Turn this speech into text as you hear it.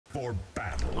For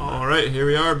battle. Alright, here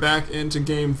we are back into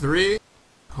game 3.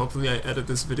 Hopefully I edit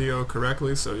this video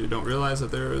correctly so you don't realize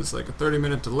that there is like a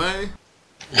 30-minute delay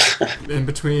in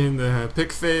between the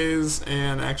pick phase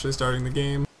and actually starting the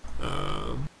game.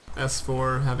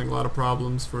 S4 having a lot of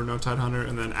problems for no Tidehunter,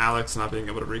 and then Alex not being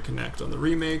able to reconnect on the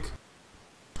remake.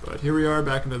 But here we are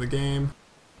back into the game.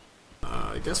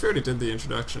 I guess we already did the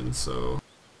introduction, so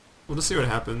we'll just see what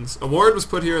happens. A ward was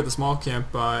put here at the small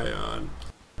camp by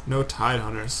no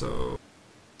Tidehunter, so...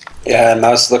 Yeah, and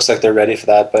Mouz looks like they're ready for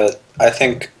that, but I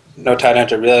think no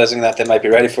Tidehunter realizing that they might be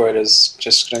ready for it is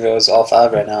just going to go as all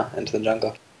 5 right now into the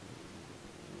jungle.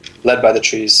 Led by the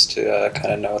trees to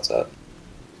kind of know what's up.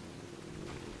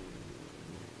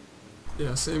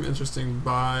 Yeah, same interesting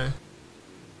buy.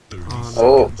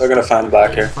 Oh, they're going to find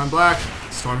black here. Find black.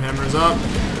 Stormhammer is up.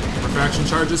 Refraction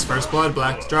charges. First blood.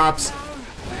 Black drops.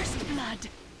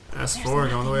 S4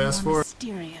 going the way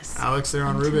S4. Alex there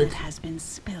on Rubik.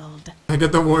 I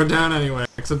get the ward down anyway.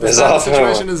 Except this time the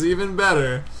situation is even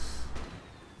better.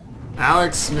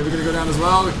 Alex maybe gonna go down as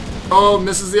well. Oh,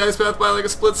 misses the ice path by like a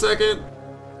split second.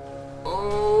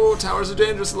 Oh, towers are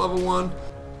dangerous at level 1.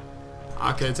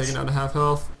 Okay, taken down to half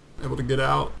health. Able to get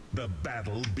out.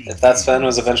 If that Sven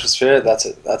was a Vengeful Spirit, that's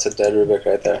a dead Rubik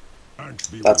right there.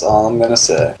 That's all I'm gonna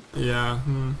say. Yeah,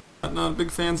 not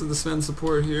big fans of the Sven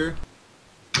support here.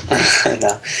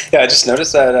 No. Yeah, I just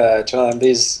noticed that Joel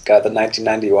MB's got the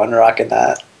 1991 rocking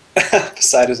that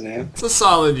beside his name. It's a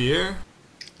solid year.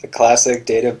 The classic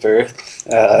date of birth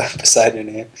beside your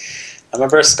name. I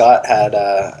remember Scott had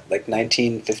like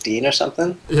 1915 or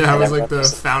something. Yeah, it was like the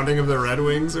founding of the Red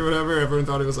Wings or whatever. Everyone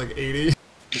thought it was like 80.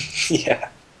 Yeah.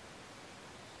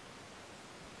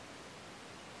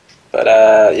 But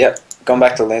yeah, going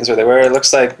back to the lanes where they were, it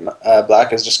looks like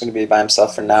Black is just going to be by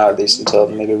himself for now, at least until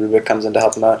maybe Rubik comes in to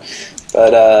help him out.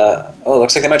 But oh, it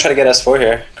looks like they might try to get S4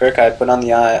 here. Kirkai put on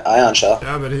the Ion Shell.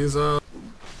 Yeah, but he's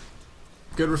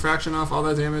good refraction off all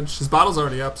that damage. His bottle's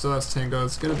already up, so that's Tango.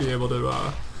 It's going to be able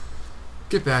to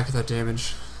get back that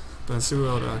damage. But let's see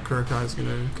what Kirkai is going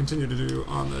to continue to do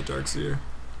on the Darkseer.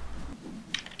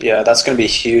 Yeah, that's going to be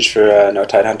huge for no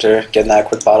Tidehunter getting that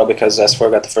quick bottle because S4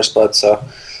 got the first blood, so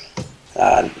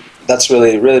that's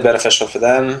really beneficial for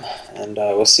them, and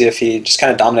we'll see if he just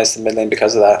kind of dominates the mid lane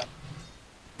because of that.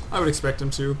 I would expect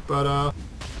him to, but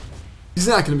he's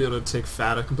not going to be able to take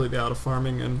Fata completely out of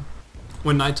farming, and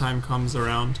when nighttime comes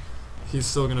around, he's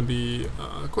still going to be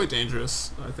quite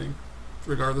dangerous, I think,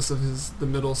 regardless of the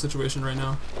middle situation right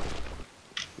now.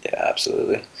 Yeah,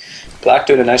 absolutely. Black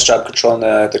doing a nice job controlling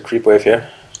the creep wave here.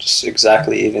 Just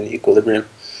exactly even equilibrium.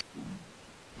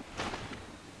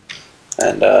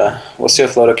 And we'll see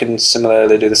if Loda can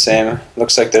similarly do the same.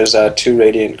 Looks like there's 2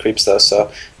 Radiant creeps though,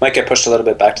 so might get pushed a little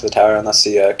bit back to the tower unless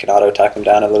he can auto-attack him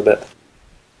down a little bit.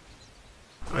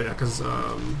 Oh yeah, because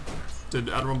did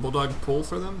Admiral Bulldog pull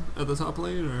for them at the top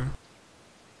lane, or?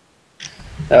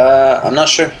 I'm not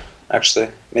sure, actually.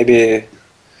 Maybe,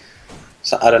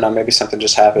 I don't know, maybe something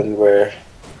just happened where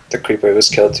the creeper was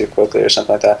killed too quickly or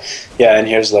something like that. Yeah, and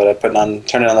here's Loda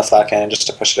turning on the flat cannon just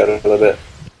to push it out a little bit.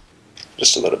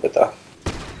 Just a little bit though.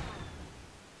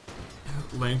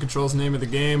 Lane control's name of the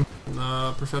game.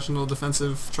 Professional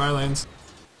defensive tri-lanes.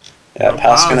 Yeah,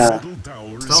 Pass gonna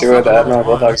see what the Admiral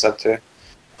Bulldog's up to.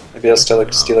 Maybe he'll steal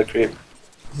a creep.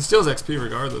 He steals XP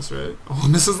regardless, right? Oh,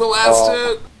 misses the last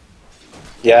hit!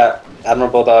 Yeah, Admiral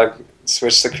Bulldog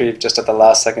switched the creep just at the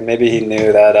last second. Maybe he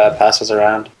knew that Pass was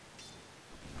around.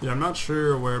 Yeah, I'm not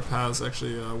sure where Paz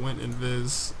actually went in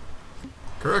Viz.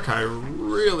 Kurikai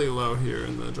really low here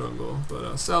in the jungle,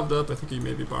 but salved up. I think he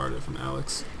maybe borrowed it from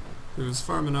Alex, who's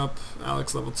farming up.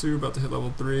 Alex level 2, about to hit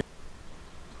level 3.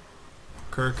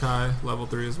 Kurikai level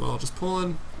 3 as well, just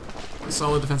pulling a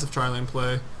solid defensive tri-lane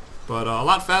play, but a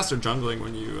lot faster jungling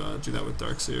when you do that with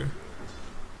Darkseer.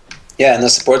 Yeah, and the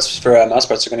supports for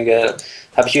Mouseparts are going to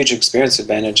have a huge experience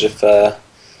advantage if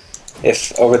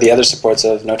over the other supports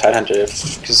of no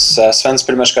Tidehunter, because Sven's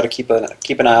pretty much got to keep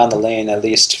an eye on the lane at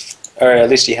least. Or at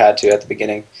least he had to at the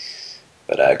beginning.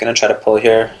 But gonna try to pull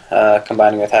here,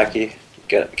 combining with Haki,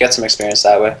 get some experience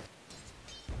that way.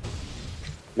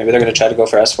 Maybe they're gonna try to go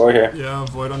for S4 here. Yeah,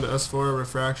 Void onto S4,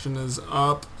 Refraction is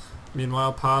up.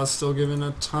 Meanwhile, Paz still giving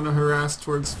a ton of harass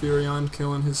towards Furion,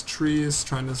 killing his trees,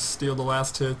 trying to steal the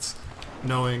last hits,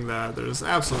 knowing that there's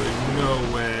absolutely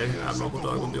no way Admiral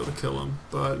Bulldog will be able to kill him.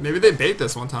 But maybe they bait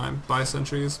this one time. Buy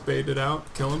sentries, bait it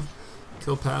out, kill him.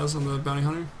 Kill Paz on the Bounty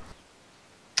Hunter.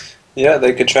 Yeah,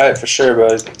 they could try it for sure,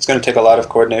 but it's going to take a lot of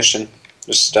coordination.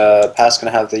 Just Pat's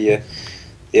going to have the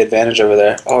advantage over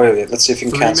there. Oh, wait, let's see if you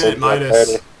can cancel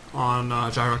Midas on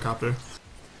Gyrocopter.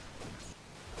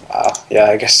 Wow, yeah,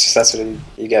 I guess that's what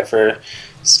you get for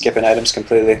skipping items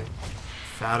completely.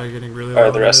 Fata getting really Or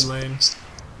low the in rest. mid lane.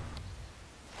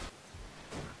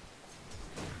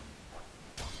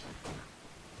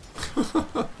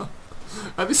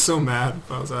 I'd be so mad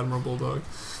if I was Admiral Bulldog.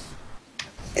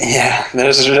 Yeah,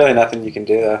 there's really nothing you can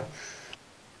do though.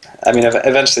 I mean,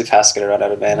 eventually Pass gonna run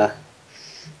out of mana,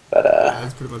 but Yeah,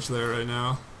 it's pretty much there right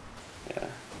now. yeah.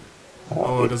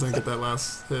 Oh, it doesn't get that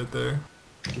last hit there.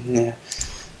 Yeah.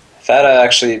 Fata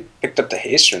actually picked up the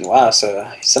haste rune. Wow, so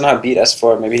he somehow beat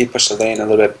S4. Maybe he pushed the lane a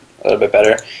little bit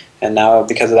better, and now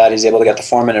because of that, he's able to get the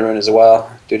 4-minute rune as well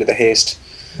due to the haste.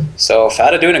 So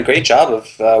Fata doing a great job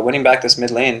of winning back this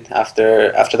mid lane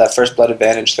after that first blood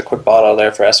advantage, the quick bottle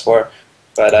there for S4.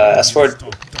 But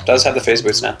S4 does have the phase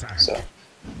boost now. So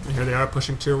And here they are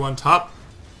pushing tier 1 top.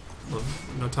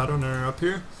 No Tidehunter up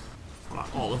here. Well,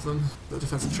 not all of them. The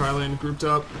defensive tri-lane grouped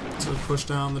up to push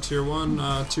down the tier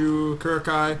 1. 2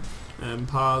 Kurokai and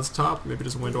pause top. Maybe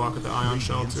just Windwalk with the Ion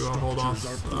Shell to hold off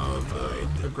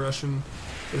the aggression.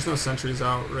 There's no sentries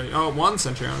out right. Oh, 1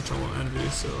 sentry on Envy,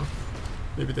 so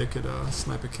maybe they could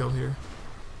snipe a kill here.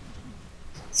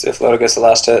 see if Loda gets the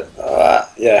last hit.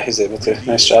 Yeah, he's able to.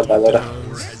 Nice job by Loda.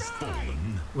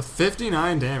 With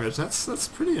 59 damage, that's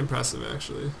pretty impressive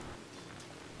actually.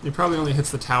 He probably only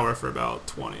hits the tower for about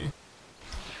 20.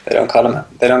 They don't call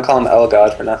him L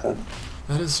God for nothing.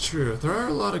 That is true. There are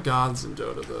a lot of gods in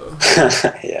Dota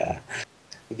though. Yeah.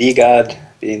 V God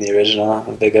being the original,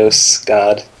 Vigos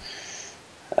God.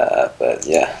 But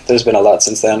yeah, there's been a lot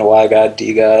since then. Y God,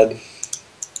 D God,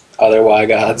 other Y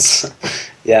gods,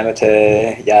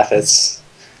 Yamete, Yaphits,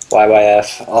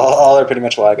 YYF. All are pretty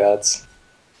much Y gods.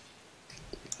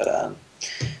 But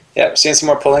yeah, we're seeing some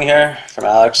more pulling here from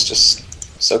Alex, just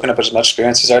soaking up as much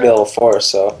experience. He's already level 4,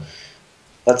 so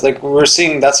that's like we're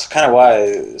seeing. That's kind of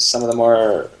why some of the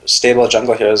more stable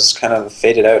jungle heroes kind of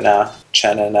faded out now,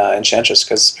 Chen and Enchantress,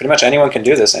 because pretty much anyone can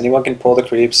do this. Anyone can pull the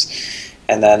creeps,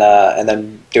 and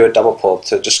then do a double pull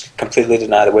to just completely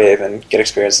deny the wave and get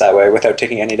experience that way without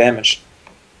taking any damage.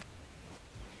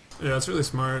 Yeah, it's really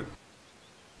smart.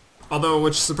 Although,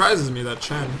 which surprises me that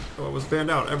Chen was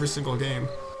banned out every single game.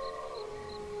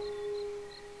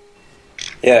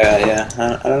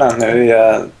 Yeah. I don't know.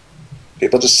 Maybe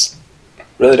people just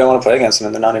really don't want to play against him,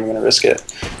 and they're not even going to risk it.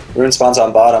 Rune spawns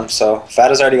on bottom, so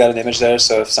Fata's already got an image there.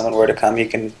 So if someone were to come, he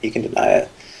can deny it.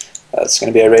 It's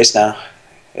going to be a race now.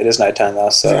 It is nighttime though,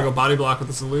 so. He's gonna go body block with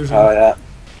this illusion. Oh yeah.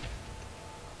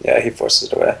 Yeah, he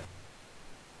forces it away.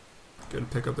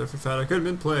 Good pick up there for Fata. Good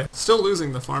mid play. Still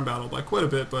losing the farm battle by quite a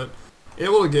bit, but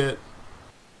able to get,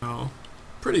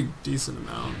 pretty decent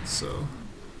amount. So.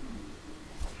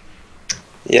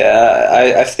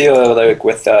 Yeah, I feel like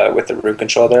with the rune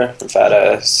control there from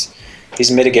Fata, he's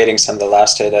mitigating some of the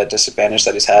last hit disadvantage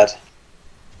that he's had.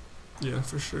 Yeah,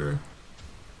 for sure.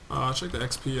 Check the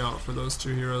XP out for those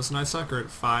 2 heroes. Night Stalker at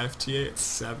 5, TA at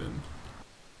 7.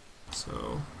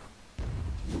 So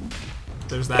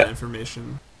there's that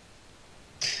information.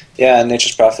 Yeah, and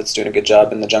Nature's Prophet's doing a good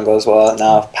job in the jungle as well.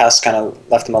 Now Pass kind of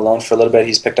left him alone for a little bit.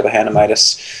 He's picked up a Hand of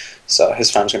Midas, so his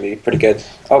farm's going to be pretty good.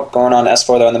 Oh, going on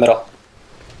S4 though in the middle.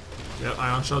 Yep,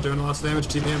 Ion Shell doing lots of damage.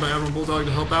 TP in by Admiral Bulldog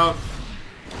to help out.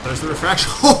 There's the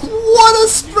refraction. What a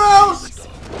sprout!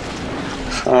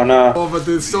 Oh no. Oh, but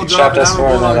they still He dropped. trapped Admiral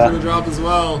S4 Bulldog's and going to drop as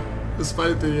well,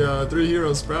 despite the 3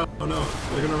 hero sprout. Oh no,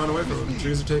 they're going to run away from him.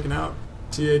 Trees are taken out.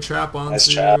 TA trap onto Nice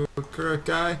trap.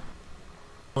 Kurokai.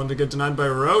 Going to get denied by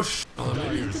Roche. Oh,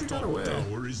 maybe he took that away.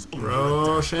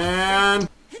 Roshan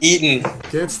Eaten.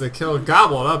 gets the kill.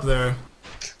 Gobbled up there.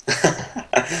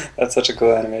 That's such a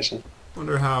cool animation.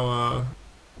 Wonder how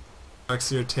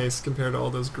Elixir tastes compared to all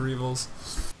those Greevils.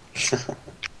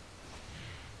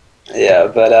 Yeah,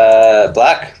 but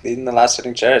Black leading the last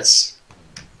hitting charts.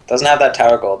 Doesn't have that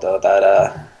tower gold though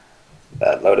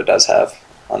that Loda does have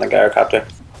on the Gyrocopter.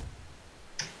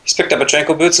 He's picked up a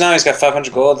Tranquil Boots now. He's got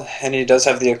 500 gold, and he does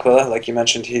have the Aquila, like you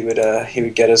mentioned. He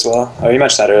would get as well. Or you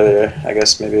mentioned that earlier. I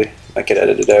guess maybe might get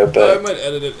edited out, but I might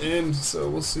edit it in, so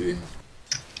we'll see.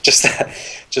 just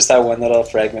that one little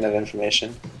fragment of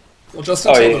information. Well, just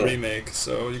until yeah. the remake,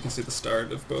 so you can see the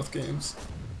start of both games.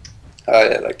 Oh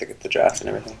yeah, like the draft and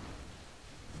everything.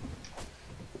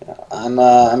 Yeah,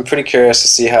 I'm pretty curious to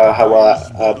see how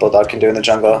well Bulldog can do in the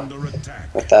jungle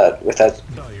with that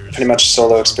pretty much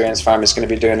solo experience farm he's going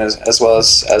to be doing as well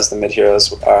as the mid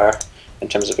heroes are in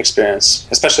terms of experience,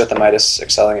 especially with the Midas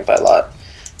excelling it by a lot.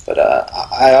 But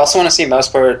I also want to see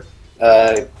Mouzeport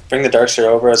bring the Darkseer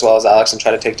over as well as Alex and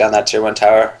try to take down that tier 1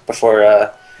 tower before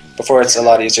it's a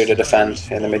lot easier to defend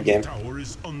in the mid game.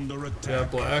 Yeah,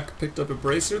 Black picked up a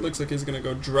Bracer. Looks like he's going to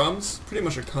go Drums. Pretty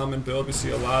much a common build we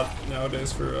see a lot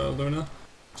nowadays for Luna.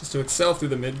 Just to excel through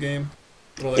the mid game.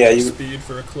 Little Yeah, extra speed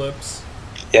for Eclipse.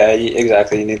 Yeah,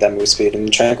 exactly. You need that move speed,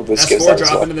 and Tranquil Boost gives S4 that as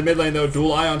well. dropping in the mid lane though.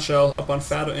 Dual Ion Shell up on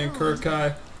Fata and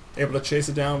Kurkai. Able to chase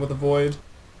it down with a Void.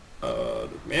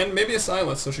 And maybe a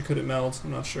Silence, so she couldn't meld.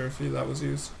 I'm not sure if that was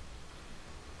used.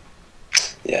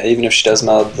 Yeah, even if she does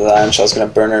meld, the Ion Shell's going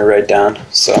to burn her right down.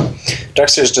 So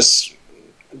Darkseer is just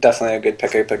definitely a good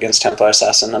pickup against Templar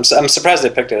Assassin. I'm surprised they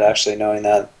picked it, actually, knowing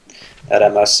that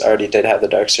MS already did have the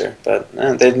Darkseer. But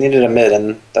they needed a mid,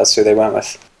 and that's who they went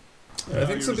with. I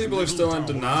think some people are still in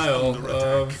denial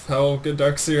of how good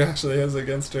Darkseer actually is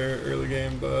against her early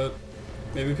game, but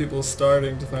maybe people are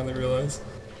starting to finally realize.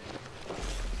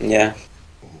 Yeah.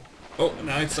 Oh,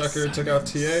 Nightsucker took out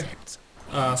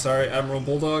TA. Sorry, Admiral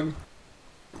Bulldog.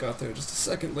 Got there just a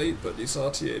second late, but you saw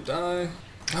TA die.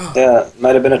 Oh. Yeah,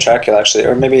 might have been a track kill, actually.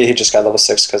 Or maybe he just got level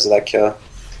 6 because of that kill.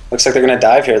 Looks like they're going to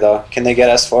dive here, though. Can they get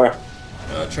S4?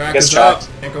 Track is up.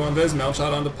 Can't go invis. Melt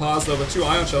shot onto pause, though, but 2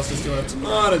 Ion Shells just doing a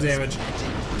ton of damage.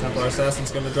 Templar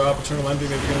Assassin's going to drop. Eternal Envy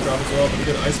maybe going to drop as well. Pretty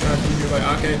good ice pack from here by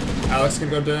Ake. Alex can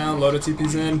go down. Loda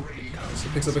TP's in. So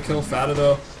picks up a kill. Fata,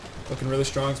 though, looking really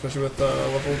strong, especially with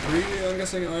level 3, I'm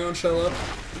guessing, Ion Shell up.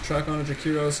 Track on a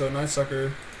Jakiro, so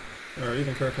Nightsucker, or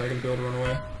even Kirk, I can be able to run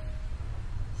away.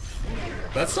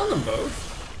 That stunned them both?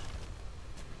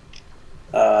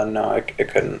 No, it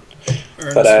couldn't.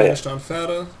 Ernest but finished on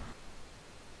Fata.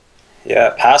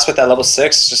 Yeah, Pass with that level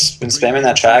 6, just been spamming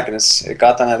that track, and it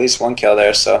got them at least 1 kill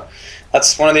there, so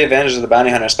that's one of the advantages of the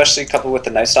Bounty Hunter, especially coupled with the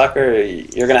Night Stalker.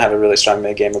 You're going to have a really strong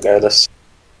mid game regardless.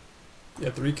 Yeah,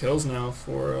 3 kills now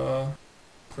for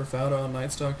Fata on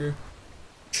Night Stalker.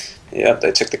 Yep,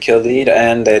 they took the kill lead,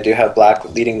 and they do have Black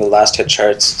leading the last hit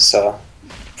charts, so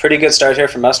pretty good start here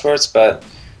from Mustworks, but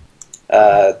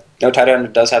no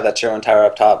Tidehunter does have that tier 1 tower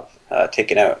up top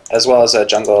taken out, as well as a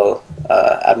jungle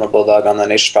Admiral Bulldog on the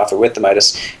Nation's Prophet with the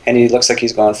Midas, and he looks like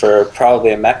he's going for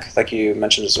probably a mech, like you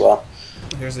mentioned as well.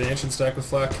 Here's the Ancient stack with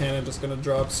Flat Cannon, just going to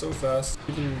drop so fast,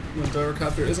 even when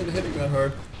Gyrocopter isn't hitting that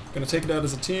hard. Going to take it out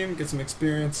as a team, get some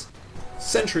experience.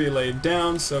 Sentry laid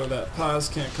down so that Paz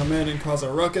can't come in and cause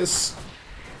a ruckus.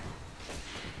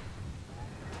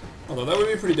 Although that would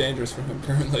be pretty dangerous for him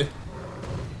currently.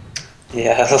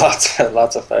 Yeah,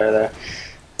 lots of fire there.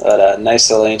 But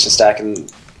nice little Ancient stack,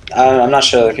 and I'm not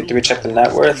sure. Like, do we check the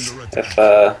net worth? If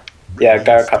yeah,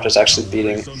 Gyrocopter's actually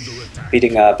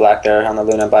beating Black there on the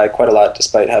Luna by quite a lot,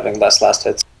 despite having less last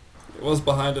hits. It was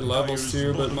behind in levels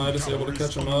too, but Midas able to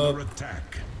catch him up.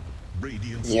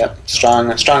 Yep, strong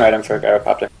item for a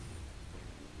Gyrocopter.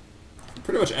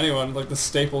 Pretty much anyone, like the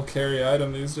staple carry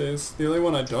item these days. The only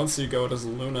one I don't see go is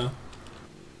Luna.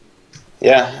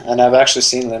 Yeah, and I've actually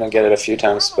seen Luna get it a few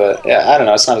times, but yeah, I don't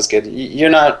know, it's not as good. You're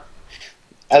not,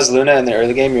 as Luna in the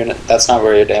early game, that's not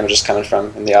where your damage is coming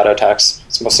from in the auto attacks.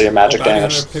 It's mostly your magic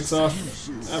damage. Tidehunter picks off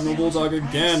Admiral Bulldog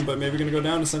again, but maybe going to go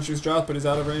down to Sentry's drop, but he's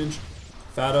out of range.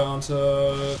 Fata onto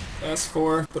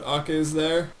S4, but Ake is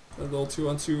there. A little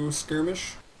 2-on-2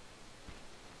 skirmish.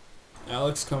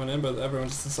 Alex coming in, but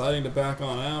everyone's just deciding to back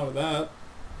on out of that.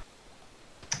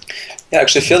 Yeah, I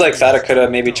actually feel like Fata could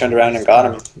have maybe turned around and got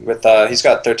him. With he's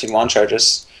got 13 wand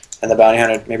charges, and the Bounty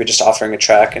Hunter maybe just offering a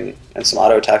track and some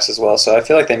auto attacks as well. So I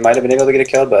feel like they might have been able to get a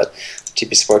kill, but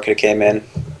TP support could have came in.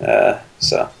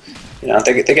 So, you know,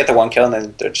 they get the 1 kill, and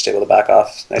then they're just able to back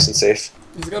off nice and safe.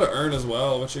 He's got to earn as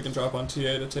well, which he can drop on TA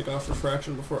to take off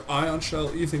Refraction before Ion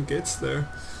Shell even gets there.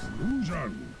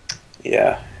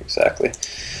 Yeah, exactly.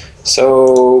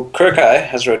 So Kurkai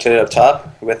has rotated up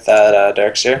top with that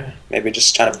Darkseer. Maybe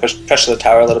just trying to pressure the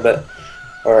tower a little bit,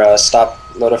 or stop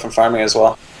Loda from farming as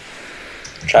well.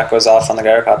 Track goes off on the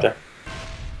Gyrocopter.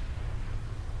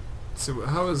 So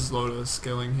how is Loda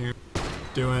scaling here?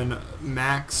 Doing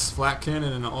max flat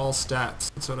cannon and all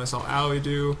stats. That's what I saw Ali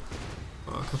do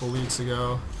a couple weeks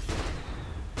ago.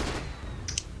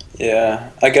 Yeah,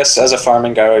 I guess as a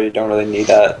farming gyro, you don't really need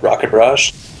that rocket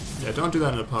barrage. Yeah, don't do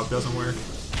that in a pub. Doesn't work.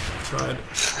 Tried.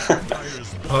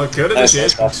 Good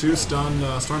initiation. 2 stun.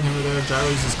 Stormhammer there. Gyro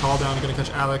uses call down. Going to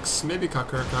catch Alex. Maybe cut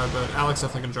Kurkai, but Alex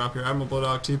definitely going to drop here. Admiral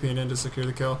Bulldog TPing in to secure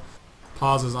the kill.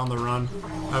 Pause is on the run,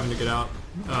 having to get out.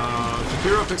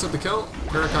 Jakiro picks up the kill.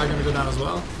 Kurkai going to go down as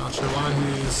well. Not sure why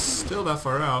he's still that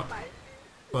far out.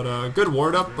 But good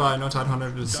ward up by No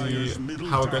Tidehunter to see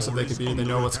how aggressive they could be. They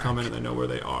know what's coming and they know where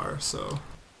they are. So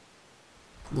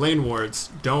lane wards,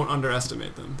 don't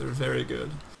underestimate them. They're very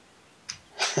good.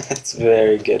 It's a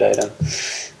very good item.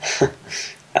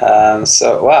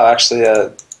 So wow, actually,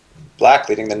 Black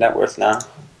leading the net worth now.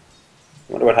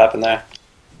 Wonder what happened there.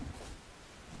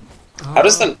 How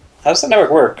does the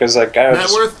network work? Because like net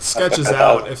worth sketches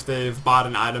out if they've bought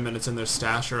an item and it's in their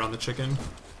stash or on the chicken.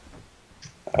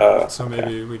 So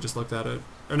maybe we just looked at it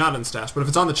or not in stash, but if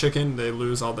it's on the chicken, they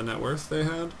lose all the net worth they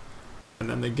had, and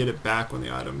then they get it back when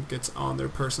the item gets on their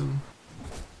person.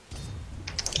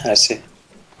 I see.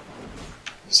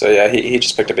 So yeah, he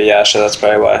just picked up a Yasha, that's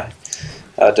probably why.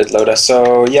 Did Loda.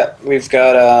 So yeah, we've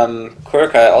got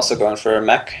Kurokai also going for a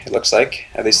mech, it looks like.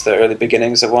 At least the early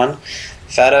beginnings of one.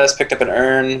 Fata has picked up an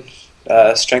Urn,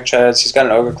 Strength Treads, he's got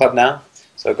an Ogre Club now.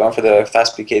 So going for the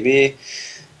fast BKB.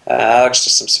 Alex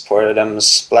just some support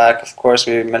items. Black, of course,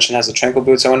 we mentioned has the Tranquil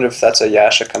Boots. I wonder if that's a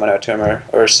Yasha coming out to him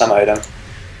or some item.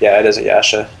 Yeah, it is a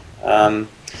Yasha.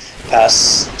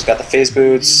 Pass, he's got the Phase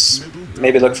Boots.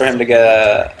 Maybe look for him to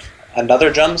get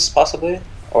another Drums, possibly.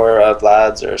 Or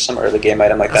Vlad's or some early game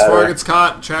item like that. As gets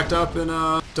caught, tracked up,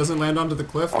 and doesn't land onto the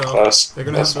cliff, though. Close. They're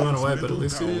going to have to run away, but at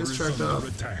least he is tracked up.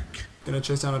 Going to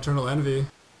chase down Eternal Envy.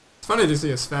 It's funny to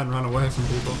see a Sven run away from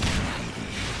people.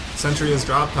 Sentry is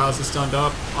dropped, Paz is stunned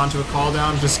up, onto a call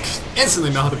down, just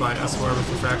instantly melted by S4 with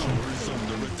refraction.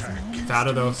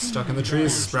 Fata though, stuck in the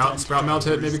trees, Sprout melt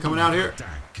hit, maybe coming out here.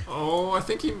 Oh, I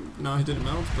think no, he didn't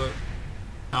melt, but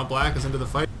now Black is into the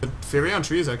fight. The Fury on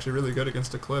tree is actually really good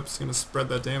against Eclipse, gonna spread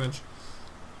that damage.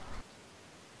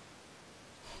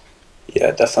 Yeah,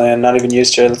 definitely, I'm not even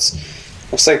used to it.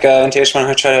 Looks like NTH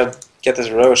want to try to get this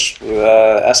Roche.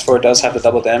 S4 does have the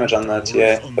double damage on the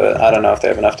TA, but I don't know if they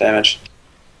have enough damage.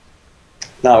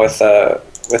 Not with a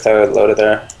Loda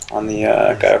there on the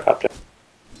Gyrocopter.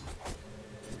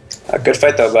 A good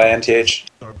fight though by NTH.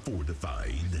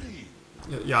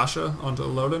 Yasha onto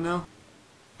Loda now?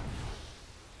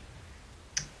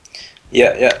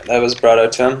 Yeah, that was brought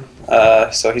out to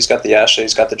him. So he's got the Yasha,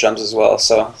 he's got the Drums as well.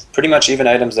 So pretty much even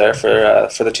items there for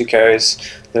the two carries,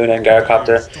 Luna and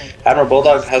Gyrocopter. Admiral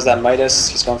Bulldog has that Midas,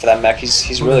 he's going for that mech,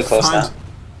 he's really close now.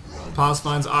 Paz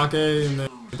finds Ake and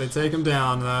they take him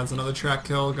down. That's another track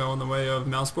kill going the way of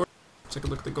Mouseport. Take a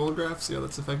look at the gold graph, see how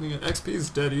that's affecting it. XP is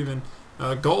dead even.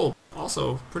 Gold,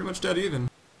 also pretty much dead even.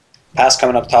 Pass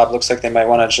coming up top, looks like they might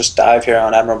want to just dive here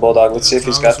on Admiral Bulldog. Let's see if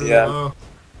he's got the...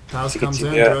 Pass comes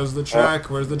in, throws the track.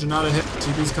 Where's the Janata hit?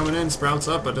 TP's coming in, Sprouts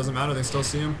up, but doesn't matter, they still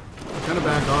see him. They're kind of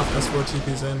back off, S4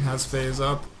 TP's in, has phase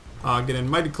up. Getting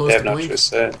mighty close to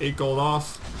Blink, 8 gold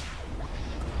off.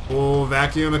 Oh,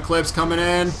 Vacuum Eclipse coming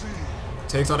in.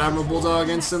 Takes out Admiral Bulldog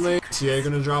instantly. TA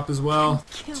gonna drop as well.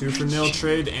 2 for nil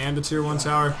trade and a tier 1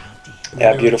 tower.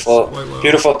 Yeah,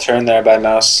 beautiful turn there by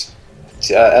Mouz.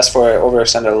 S4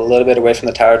 overextended a little bit away from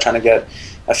the tower, trying to get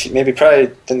a few, maybe probably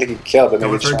didn't think he could kill, but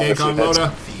maybe just wanted a few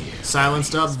hits.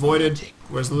 Silenced up, voided.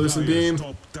 Where's the Lucent Beam?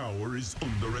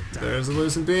 There's the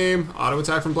Lucent Beam. Auto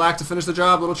attack from Black to finish the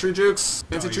job. Little Tree Jukes.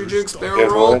 Fancy Tree Jukes. Barrel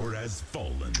roll.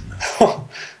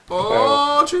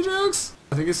 Oh, Tree Jukes.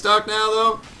 I think he's stuck now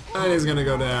though. And he's gonna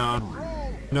go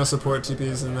down. No support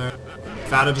TP's in there.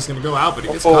 Fata just gonna go out, but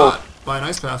he gets caught by an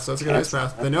Ice Path, so that's a good Ice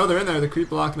Path. They know they're in there, they creep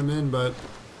blocking him in, but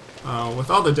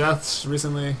with all the deaths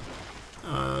recently,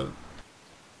 no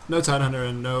Tidehunter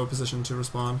in no position to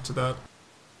respond to that.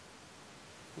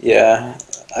 Yeah,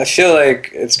 I feel like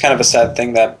it's kind of a sad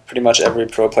thing that pretty much every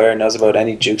pro player knows about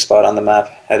any juke spot on the map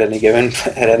at any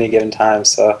given time.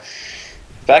 So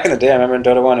back in the day, I remember in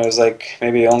Dota 1, it was like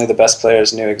maybe only the best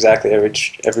players knew exactly every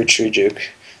tree juke.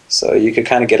 So you could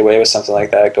kind of get away with something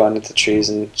like that, going into the trees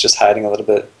and just hiding a little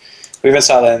bit. We even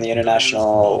saw that in the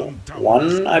International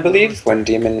 1, I believe, when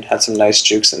Demon had some nice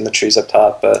jukes in the trees up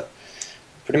top. But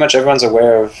pretty much everyone's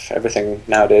aware of everything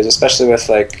nowadays, especially with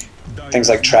like things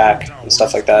like track and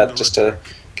stuff like that, just to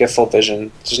get full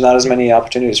vision. There's not as many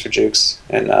opportunities for jukes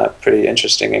in pretty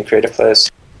interesting and creative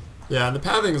plays. Yeah, and the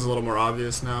pathing is a little more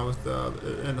obvious now with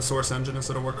in the Source engine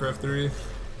instead of Warcraft 3.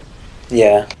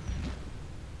 Yeah.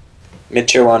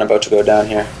 Mid-tier 1 about to go down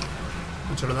here.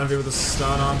 Eternal Envy with a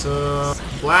stun onto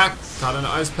Black, caught into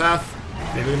Ice Path.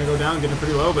 Maybe gonna go down, getting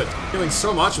pretty low, but feeling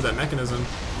so much with that mechanism.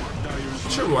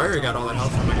 Not sure where he got all that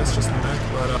health from, I guess just the mech,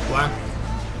 but Black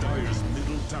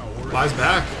flies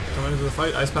back, coming into the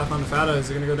fight. Ice Path on the Fata, is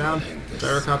he gonna go down?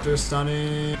 Gyrocopter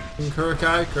stunning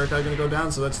Kurokai. Kurokai gonna go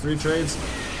down, so that's 3 trades.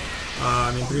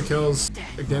 3 kills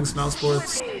against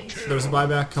Mousesports. There's a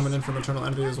buyback coming in from Eternal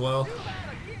Envy as well.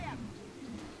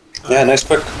 Yeah, nice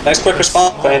quick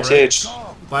response by NTH.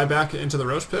 Buyback into the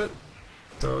Roche pit.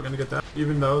 So we're gonna get that.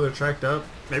 Even though they're tracked up.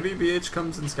 Maybe BH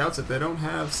comes and scouts it. They don't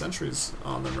have sentries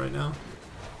on them right now.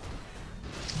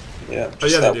 Yeah. Oh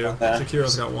yeah, they do.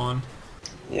 Shakiro's got 1.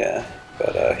 Yeah,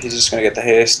 but he's just gonna get the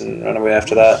haste and run away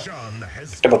after that.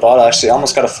 Picked up a bot actually,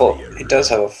 almost got a full. He does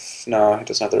have a. No, he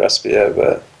doesn't have the recipe yet,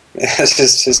 but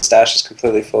his stash is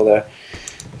completely full there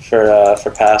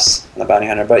for pass on the bounty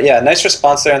hunter. But yeah, nice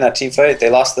response there in that team fight. They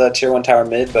lost the tier 1 tower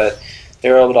mid, but they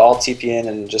were able to all TP in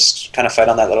and just kind of fight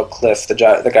on that little cliff. The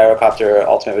Gyrocopter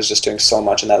ultimate was just doing so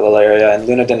much in that little area, and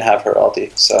Luna didn't have her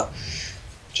ulti, so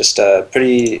just a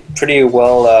pretty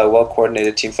well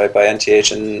coordinated team fight by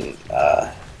NTH,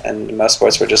 and Mouz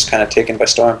Sports were just kind of taken by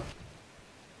storm.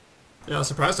 Yeah, I was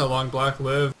surprised how long Black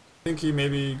lived. I think he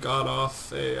maybe got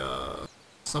off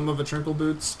some of a Trinkle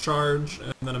Boots charge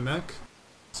and then a mech.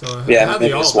 So yeah, had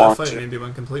the ult, that fight maybe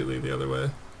went completely the other way.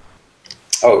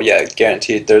 Oh yeah,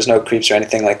 guaranteed. There's no creeps or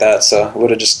anything like that, so it would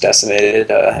have just decimated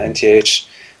NTH.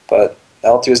 But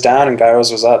LT was down and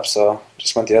Gyros was up, so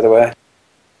just went the other way.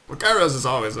 Well, Gyros is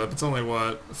always up. It's only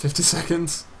what, 50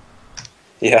 seconds?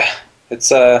 Yeah,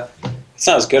 it's not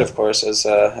as good, of course, as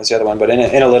the other one, but in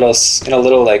a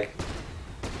little like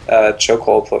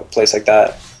chokehold place like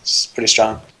that, it's pretty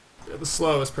strong. Yeah, the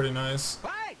slow is pretty nice.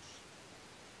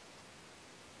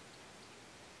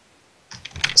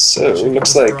 So it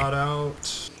looks like brought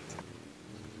out.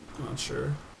 I'm not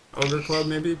sure. Ogre Club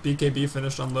maybe. BKB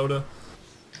finished on Loda.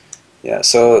 Yeah,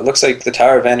 so it looks like the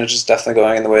tower advantage is definitely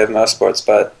going in the way of Mouz Sports,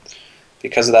 but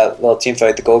because of that little team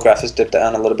fight, the gold graph has dipped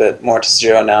down a little bit more to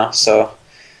 0 now. So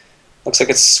looks like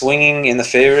it's swinging in the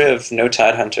favor of no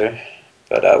Tidehunter.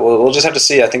 But we'll just have to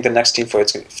see. I think the next team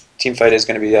fight is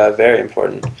going to be very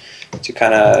important to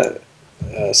kind of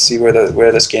see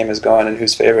where this game is going and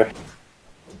whose favor.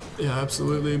 Yeah,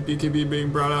 absolutely. BKB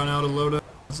being brought out of Loda,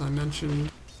 as I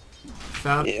mentioned.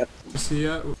 Fat, yep. See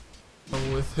ya.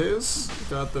 With his,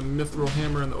 got the Mithril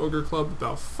Hammer and the Ogre Club,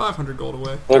 about 500 gold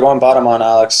away. They're going bottom on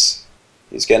Alex.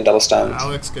 He's getting double stunned.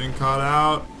 Alex getting caught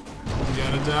out. He's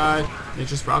gonna die.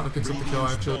 Nature's Prophet picks up the kill,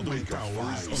 actually.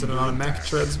 Sitting on a mech,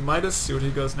 treads Midas. See what he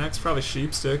goes next. Probably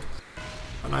Sheepstick.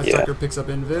 A Night Stalker picks up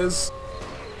Invis.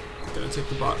 Gonna take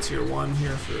the bot tier 1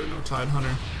 here for no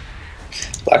Tidehunter.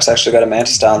 Black's actually got a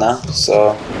Mantis style now,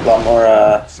 so a lot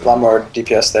more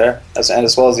DPS there, as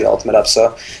well as the ultimate up.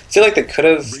 So I feel like they could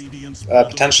have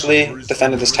potentially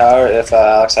defended this tower if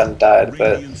Alex hadn't died,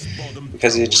 but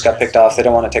because he just got picked off, they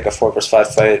don't want to take a 4 vs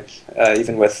 5 fight,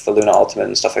 even with the Luna ultimate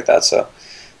and stuff like that. So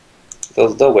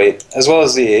they'll wait, as well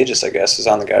as the Aegis, I guess, is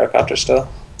on the Gyrocopter still.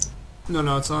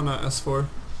 No, it's on S4.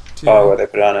 Oh, where they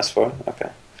put it on S4. Okay.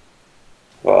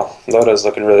 Well, Loda's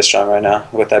looking really strong right now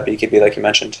with that BKB, like you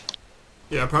mentioned.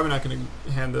 Yeah, probably not going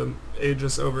to hand the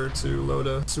Aegis over to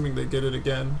Loda, assuming they get it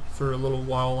again for a little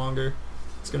while longer.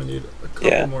 It's going to need a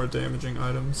couple more damaging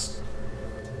items.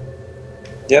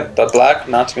 Yep, but Black,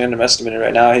 not to be underestimated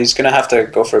right now, he's going to have to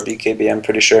go for a BKB, I'm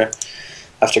pretty sure,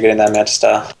 after getting that Mantis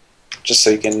style, just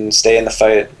so he can stay in the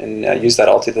fight and use that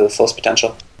ulti to the fullest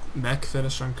potential. Mech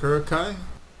finished on Kurokai.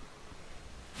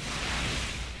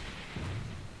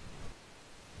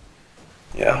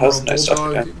 Yeah, how's the nice stuff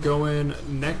again? Going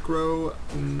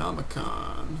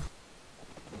Necronomicon.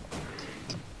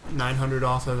 900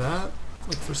 off of that.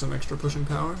 Look for some extra pushing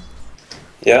power.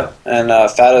 Yeah, and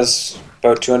Fata's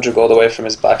about 200 gold away from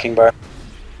his Blacking bar.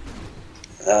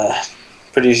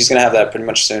 He's gonna have that pretty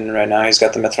much soon. Right now, he's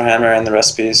got the Mithril Hammer and the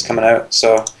recipes coming out.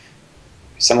 So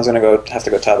someone's gonna have to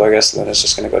go top. I guess Luna's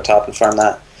just gonna go top and farm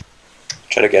that.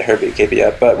 Try to get her BKB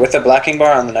up, but with the Blacking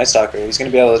bar on the Night Stalker, he's going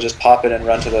to be able to just pop it and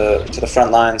run to the front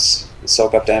lines and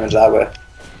soak up damage that way.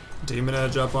 Demon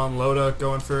Edge up on Loda,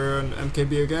 going for an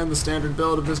MKB again, the standard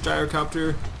build of this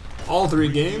Gyrocopter. All 3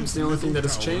 games, the only thing that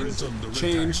has changed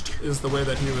is the way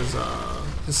that he was,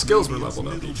 his skills were leveled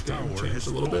up each game, changed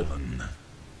a little bit.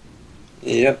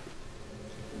 Yep.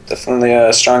 Definitely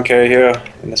a strong carry hero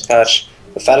in this patch.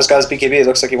 But Fata's got his BKB, it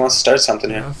looks like he wants to start something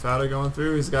here. Yeah, Fata going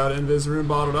through, he's got Invis Rune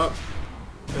bottled up.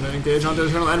 Gonna engage onto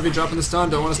Eternal Envy, dropping the stun,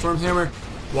 don't want to Storm Hammer.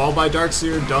 Wall by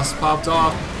Darkseer, dust popped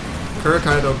off.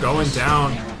 Kurokai though going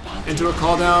down into a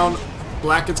call down.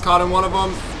 Black gets caught in one of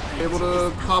them, able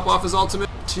to pop off his ultimate.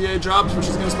 TA drops, which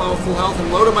is gonna spawn with full health,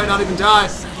 and Loda might not even die.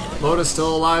 Loda's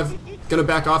still alive, gonna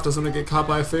back off, doesn't want to get caught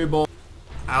by a Fable.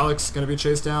 Alex gonna be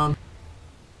chased down.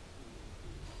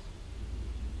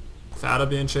 Fata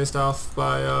being chased off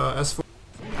by S4.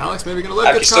 Alex maybe gonna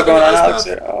live. He's still going on Alex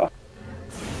here. Oh.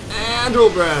 And dual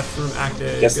breath from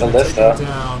Acte. Gets the lift though.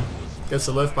 Down. Gets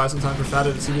the lift, buy some time for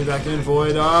Fata to TP back in.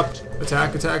 Void up.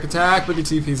 Attack, but he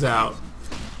TP's out.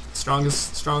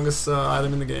 Strongest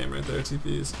item in the game right there,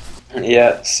 TPs.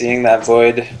 Yeah, seeing that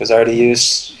Void was already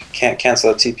used, can't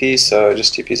cancel a TP, so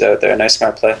just TP's out there. Nice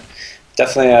smart play.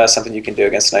 Definitely something you can do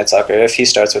against Night Stalker. If he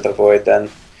starts with a Void, then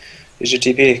use your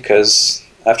TP, because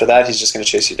after that he's just going to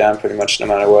chase you down pretty much no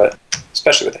matter what,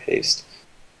 especially with the haste.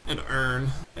 And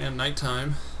Earn, and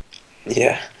Nighttime.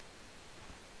 Yeah.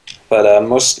 But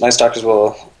most Night Stalkers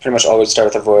will pretty much always start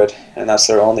with a Void, and that's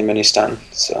their only mini stun,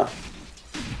 so.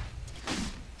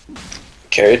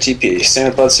 Carry TP. Same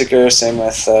with Bloodseeker, same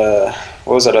with,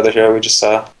 what was that other hero we just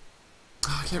saw?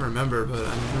 can't remember, but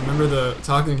I remember the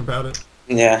talking about it.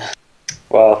 Yeah.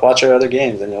 Well, watch our other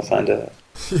games and you'll find it.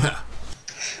 Yeah.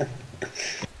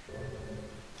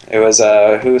 It was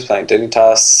who was playing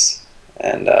Dignitas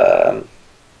and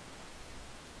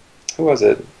who was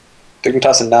it?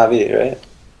 Dignitas and Navi, right?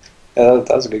 Yeah,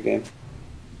 that was a good game.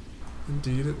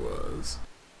 Indeed, it was.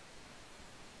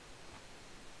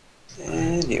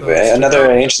 Anyway,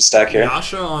 another ancient stack here.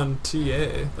 Yasha on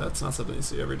TA. That's not something you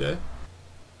see every day.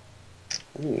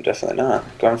 Ooh, definitely not.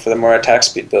 Going for the more attack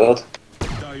speed build.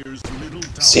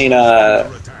 Seen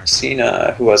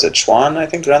who was it? Chuan, I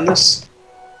think, run this.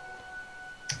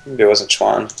 Maybe it wasn't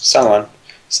Chuan. Someone,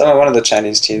 one of the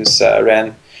Chinese teams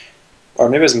ran, or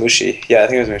maybe it was Mushi. Yeah, I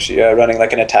think it was Mushi. Running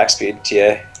like an attack speed TA.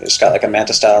 It just got like a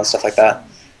Manta style and stuff like that.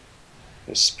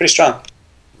 It was pretty strong.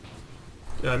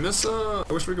 Yeah, I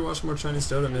wish we could watch more Chinese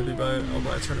Dota. Maybe I'll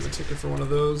buy a tournament ticket for one of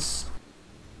those.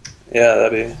 Yeah,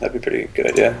 that'd be pretty good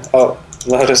idea. Oh,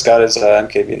 Lotus got his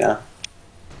MKB now.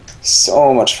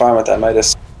 So much fun with that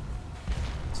Midas.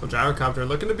 So Gyrocopter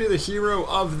looking to be the hero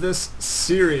of this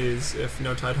series if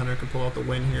no Tidehunter can pull out the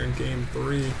win here in Game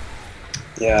 3.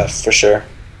 Yeah, for sure.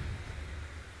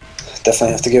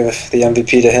 Definitely have to give the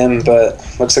MVP to him, but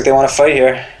looks like they want to fight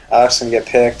here. Alex gonna get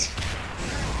picked.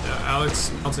 Yeah, Alex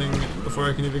melting before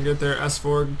I can even get there.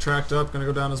 S4 tracked up, gonna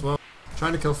go down as well.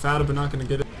 Trying to kill Fata, but not gonna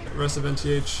get it. The rest of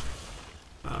NTH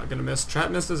gonna miss. Trap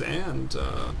misses and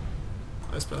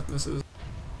Ice Path misses.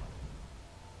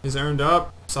 He's earned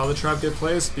up. Saw the trap get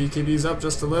placed. BKB's up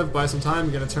just to live. Buy some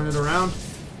time. Gonna turn it around.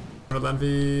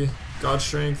 Envy, God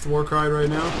Strength, Warcry right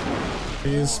now.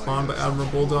 He's spawned by Admiral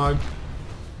Bulldog.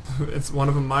 It's one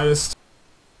of them Midas.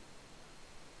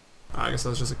 I guess that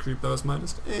was just a creep that was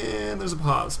Midas. And there's a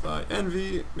pause by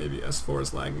Envy. Maybe S4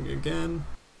 is lagging again.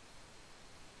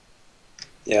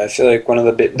 Yeah, I feel like one of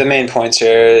the main points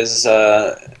here is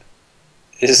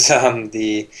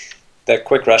that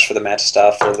quick rush for the Manta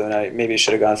style for Luna. Maybe you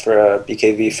should have gone for a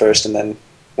BKV first and then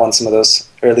won some of those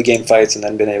early game fights and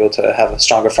then been able to have a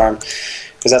stronger farm.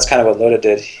 Because that's kind of what Loda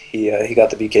did. He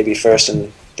got the BKB first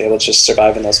and they able to just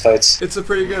survive in those fights. It's a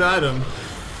pretty good item.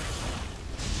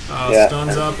 Yeah.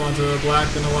 Stuns up onto the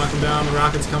Black, gonna lock him down. The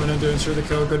Rocket's coming in to ensure the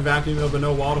kill. Good vacuum though, but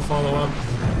no wall to follow up.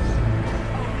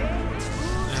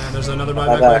 And there's another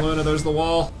buyback by Luna. There's the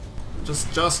wall. It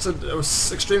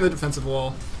was extremely defensive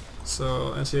wall.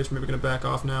 So NTH maybe gonna back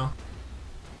off now.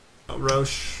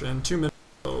 Roche in 2 minutes.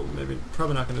 So maybe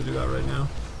probably not gonna do that right now.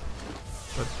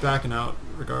 But backing out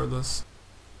regardless.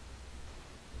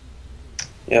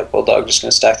 Yeah, Bulldog just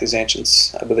gonna stack these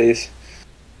ancients, I believe.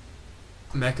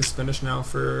 Mech is finished now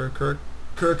for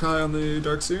Kurokai on the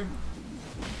Dark Seer.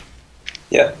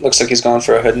 Yeah, looks like he's going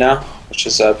for a hood now, which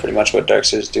is pretty much what Dark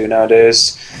Seers do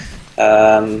nowadays.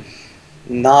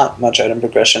 Not much item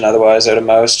progression otherwise out of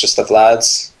Mouz, just the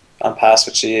Vlads on pass,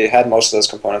 which he had most of those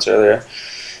components earlier.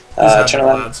 He's had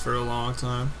Vlads for a long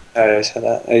time. Oh, yeah, I said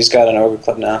that. He's got an Ogre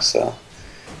Club now, so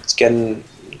it's going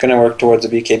to work towards a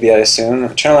BKB, I assume.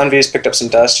 Eternal Envy's picked up some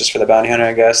dust just for the Bounty Hunter,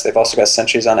 I guess. They've also got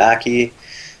sentries on Aki.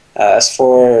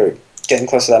 S4 getting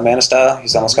close to that Mana style.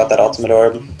 He's almost got that Ultimate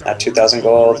Orb at 2,000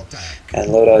 gold.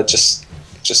 And Loda just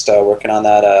working on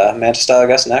that Manta style, I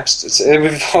guess, next.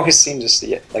 We've always seen just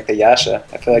like the Yasha.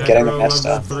 I feel like getting the Manta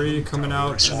style. 3 coming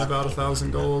out in about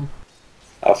 1,000 gold.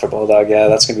 Oh, for Bulldog, yeah,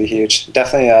 that's going to be huge.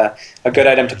 Definitely a good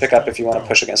item to pick up if you want to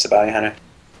push against the Bounty Hunter.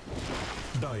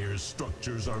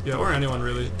 Yeah, or anyone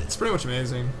really. It's pretty much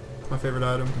amazing. My favorite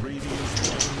item.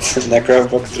 Necro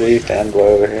Book 3 fanboy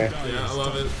over here. Yeah, I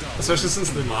love it. Especially since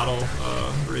the model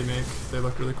remake. They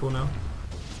look really cool now.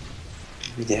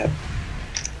 Yeah.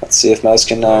 Let's see if Mouz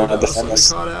can defend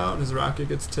this. Caught out. His rocket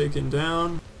gets taken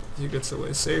down. He gets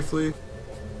away safely.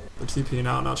 They're TPing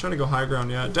out. Not trying to go high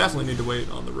ground yet. Definitely need to wait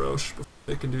on the Roche before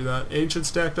they can do that. Ancient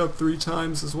stacked up 3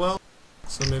 times as well.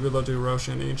 So maybe they'll do Roche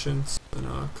and Ancients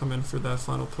and come in for that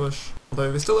final push.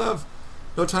 Although they still have...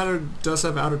 No Tidehunter does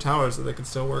have outer towers that they can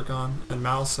still work on. And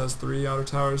Mouz has 3 outer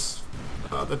towers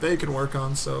that they can work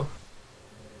on, so...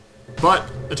 But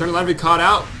Eternal Envy caught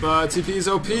out, but TP is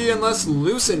OP unless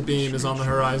Lucent Beam is on the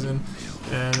horizon.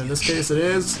 And in this case it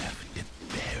is.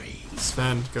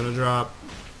 Sven gonna drop.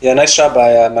 Yeah, nice job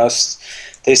by Mouz.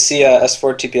 They see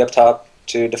S4 TP up top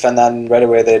to defend that, and right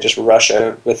away they just rush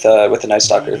out with the Night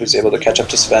Stalker, who's able to catch up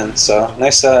to Sven. So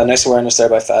nice awareness there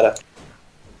by Fata.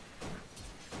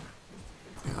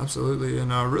 Yeah, absolutely,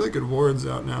 and really good wards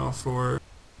out now for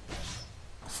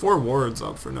 4 wards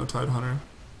up for no Tidehunter.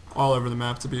 All over the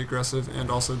map to be aggressive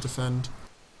and also defend,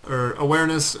 or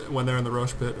awareness when they're in the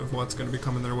Roche pit of what's going to be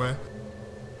coming their way.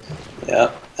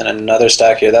 Yeah, and another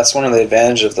stack here. That's one of the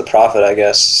advantages of the Prophet, I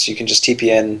guess. You can just TP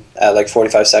in at like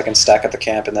 45 seconds, stack up the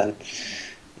camp, and then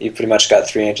you pretty much got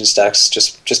 3 ancient stacks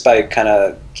just by kind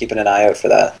of keeping an eye out for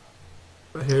that.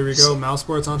 But here we go,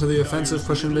 Mousesports onto the offensive,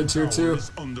 pushing mid tier 2.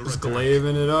 Just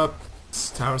glaving it up.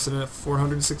 Tower sitting at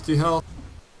 460 health.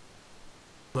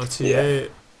 The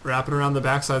TA wrapping around the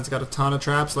backside. It's got a ton of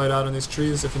traps laid out in these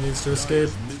trees if he needs to escape.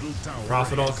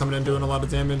 Prophet all coming in doing a lot of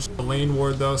damage. The lane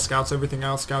ward though scouts everything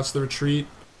out, scouts the retreat.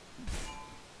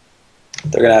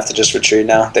 They're gonna have to just retreat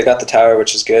now. They got the tower,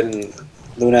 which is good, and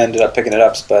Luna ended up picking it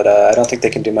up, but I don't think they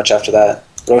can do much after that.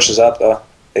 Roche is up though.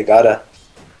 They gotta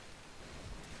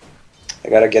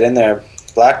get in there.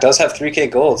 Black does have 3k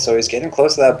gold, so he's getting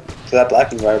close to that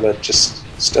blacking bar, but just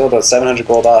still about 700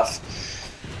 gold off.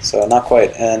 So not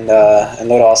quite. And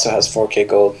Loda also has 4k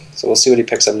gold. So we'll see what he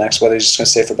picks up next, whether he's just gonna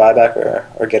stay for buyback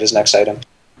or get his next item.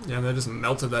 Yeah, and they just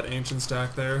melted that ancient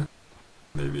stack there.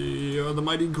 Maybe the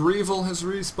mighty Greevil has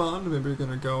respawned. Maybe we're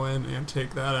gonna go in and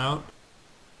take that out.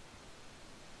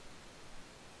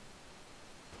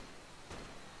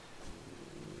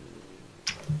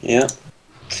 Yeah.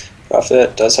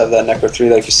 Prophet does have that Necro 3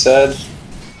 like you said.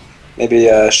 Maybe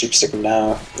Sheep Stick him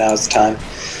now. Now is the time.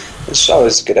 It's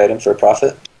always a good item for a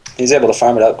Prophet. He's able to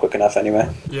farm it up quick enough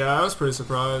anyway. Yeah, I was pretty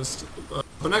surprised. But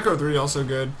Necro 3 also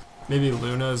good. Maybe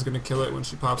Luna is going to kill it when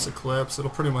she pops Eclipse.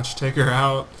 It'll pretty much take her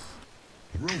out.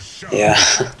 Yeah.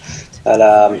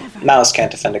 But Mouz can't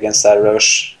defend against that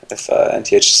Roche if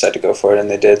NTH decide to go for it, and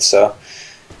they did. So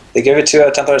they give it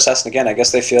to Templar Assassin again. I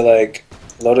guess they feel like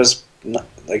Loda's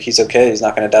like he's okay. He's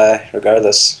not going to die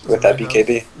regardless with that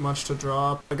BKB. Much to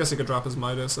drop. I guess he could drop his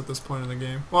Midas at this point in the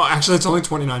game. Well, actually, it's only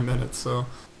 29 minutes, so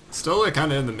still like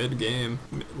kind of in the mid game,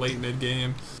 late mid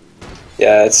game.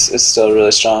 Yeah, it's still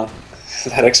really strong.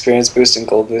 That experience boost and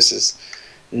gold boost is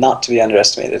not to be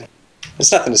underestimated.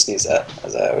 It's nothing to sneeze at,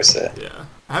 as I always say. Yeah,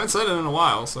 I haven't said it in a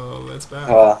while, so it's bad.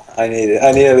 Well, I need it.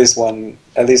 I need at least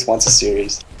once a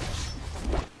series.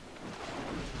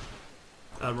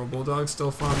 Admiral Bulldog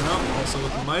still farming up, also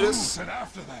with the Midas.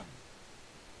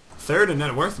 Third in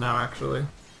net worth now, actually.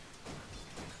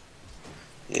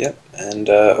 Yep, and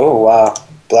oh wow,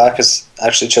 Black has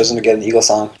actually chosen to get an Eagle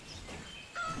Song.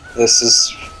 This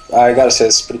is, I gotta say,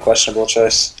 it's a pretty questionable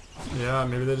choice. Yeah,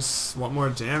 maybe they just want more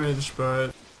damage,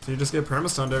 but if you just get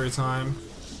permastunned every time,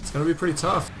 it's gonna be pretty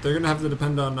tough. They're gonna have to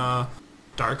depend on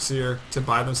Darkseer to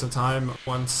buy them some time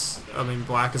once, I mean,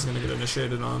 Black is gonna get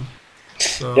initiated on.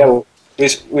 So. Yeah, well,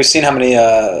 we've seen how many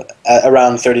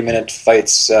around 30-minute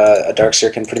fights a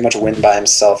Darkseer can pretty much win by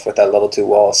himself with that level 2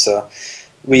 wall. So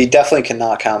we definitely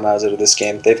cannot count Mouz out of this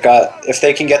game. They've got, if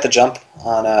they can get the jump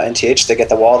on NTH, they get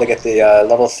the wall, they get the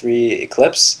level 3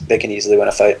 Eclipse, they can easily win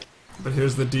a fight. But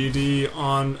here's the DD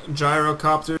on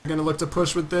Gyrocopter. Gonna look to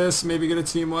push with this, maybe get a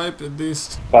team wipe at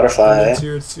least. Butterfly.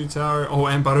 Tier 2 tower. Oh,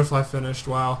 and Butterfly finished.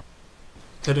 Wow.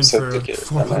 Hitting so for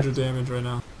 400 damage right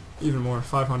now. Even more,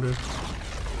 500.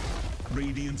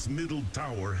 Radiant's middle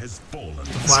tower has fallen.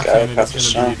 The Black Cannon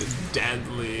is gonna be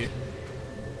deadly.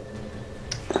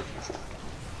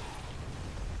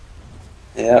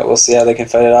 Yeah, we'll see how they can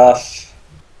fight it off.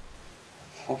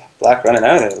 Black running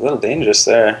out, a little dangerous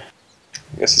there.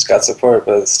 I guess he's got support,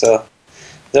 but still.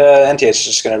 The NTH is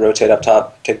just going to rotate up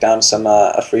top, take down some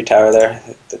a free tower there,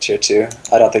 the tier 2.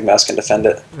 I don't think Mouz can defend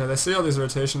it. Yeah, they see all these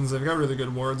rotations. They've got really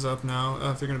good wards up now.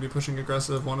 If they're going to be pushing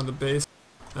aggressive, one on the base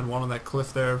and one on that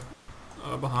cliff there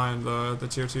behind the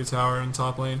tier 2 tower in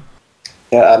top lane.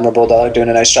 Yeah, Admiral Bulldog doing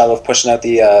a nice job of pushing out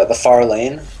the far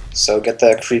lane. So get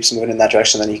the creeps moving in that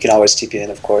direction, then you can always TP in,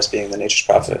 of course, being the Nature's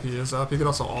Prophet. TP is up. You could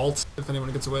also ult if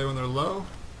anyone gets away when they're low.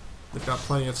 They've got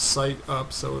plenty of sight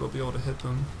up, so it'll be able to hit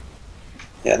them.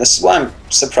 Yeah, this is why I'm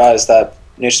surprised that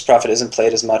Nature's Prophet isn't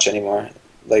played as much anymore.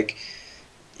 Like,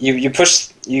 you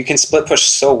can split push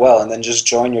so well, and then just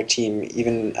join your team,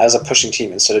 even as a pushing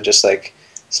team, instead of just like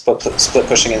split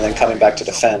pushing and then coming back to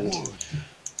defend.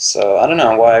 So I don't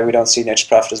know why we don't see Nature's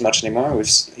Prophet as much anymore.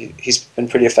 He's been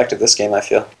pretty effective this game, I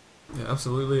feel. Yeah,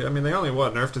 absolutely. I mean, they only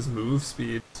nerfed his move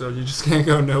speed, so you just can't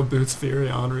go no boots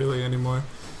Furion really anymore.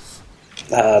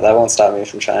 That won't stop me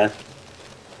from trying.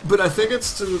 But I think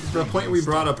it's to the point we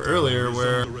brought up earlier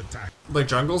where like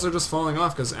jungles are just falling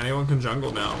off because anyone can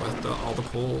jungle now with all the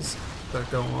pulls that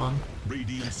go on.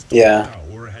 Yeah.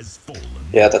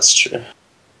 Yeah, that's true.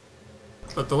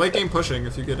 But the late game pushing,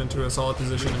 if you get into a solid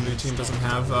position and your team doesn't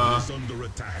have well,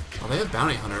 they have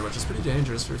Bounty Hunter, which is pretty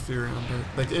dangerous for Furion,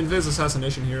 but like Invis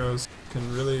assassination heroes can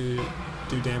really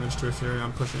do damage to a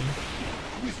Furion pushing.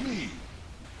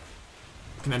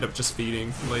 Can end up just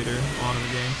feeding later on in the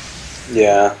game.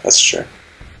 Yeah, that's true.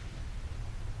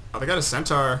 Oh, they got a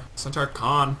Centaur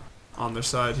Khan on their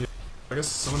side here. I guess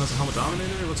someone has a Helmet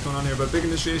Dominator? What's going on here? But big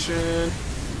initiation.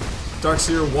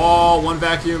 Darkseer wall, one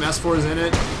vacuum, S4 is in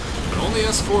it. But only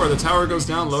S4. The tower goes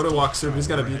down. Loda walks through, but he's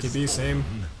got a BKB. Same.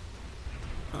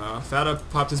 Fata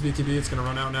popped his BKB. It's going to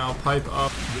run out now. Pipe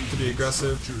up to be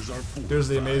aggressive. Here's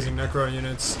the amazing Necro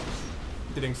units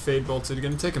getting Fade bolted. You're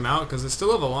going to take him out because they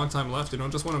still have a long time left. You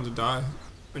don't just want him to die,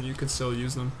 and you can still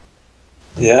use them.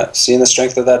 Yeah, seeing the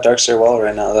strength of that Darkseer wall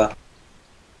right now, though.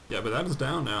 Yeah, but that is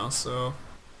down now, so...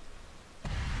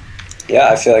 Yeah,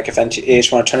 I feel like if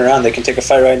NTH want to turn around, they can take a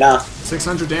fight right now.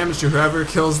 600 damage to whoever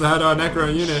kills that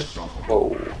Necro unit.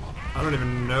 Whoa. I don't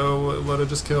even know what it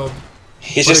just killed.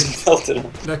 He just melted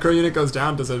him. Necro unit goes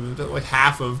down, does like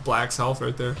half of Black's health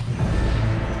right there.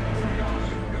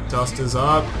 Dust is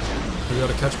up. We got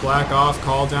to catch Black off,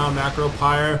 call down, Macro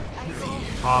Pyre.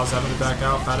 Pause, having to back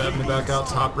out, Fata having to back out,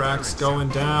 top racks going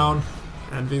down.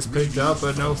 Envy's picked up,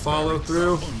 but no follow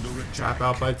through. Trap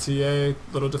out by TA,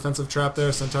 little defensive trap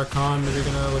there. Centaur Khan, maybe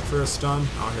gonna look for a stun.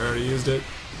 Oh, he already used it.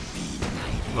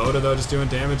 Loda though, just doing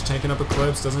damage, tanking up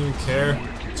Eclipse, doesn't even care.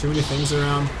 Too many things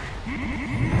around.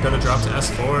 Gonna drop to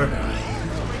S4.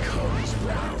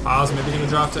 Pause, maybe gonna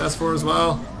drop to S4 as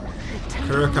well.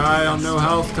 Kurokai on no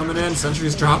health coming in.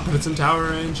 Sentry's dropped, but it's in tower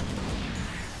range.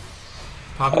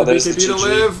 Popping the BKB to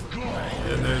live.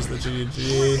 And there's the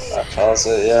GG. That calls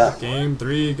it, yeah. Game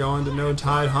 3 going to No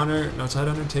Tidehunter. No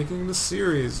Tidehunter taking the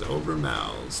series over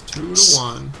Mouz.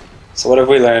 2-1. So what have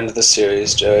we learned this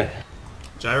series, Joey?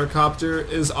 Gyrocopter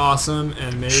is awesome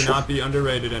and may not be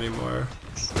underrated anymore.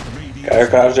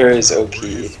 Gyrocopter is OP.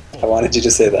 I wanted you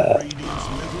to say that.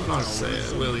 Oh, don't say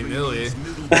it willy-nilly.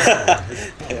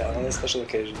 Yeah, on those special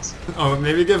occasions. Oh,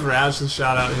 maybe give Raj a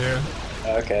shout out here.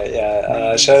 Okay,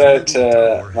 yeah. Shout out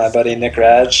to my buddy Nick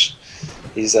Raj.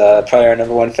 He's probably our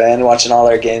 #1 fan, watching all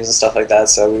our games and stuff like that,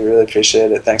 so we really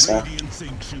appreciate it. Thanks, man.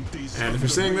 And if you're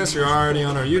seeing this, you're already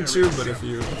on our YouTube, but if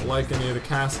you like any of the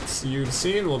casts you've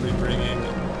seen, we'll be bringing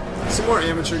some more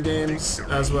amateur games,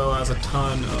 as well as a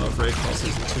ton of RaidCall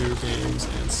Season 2 games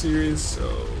and series, so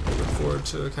we look forward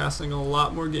to casting a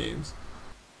lot more games.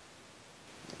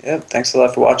 Yep, thanks a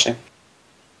lot for watching.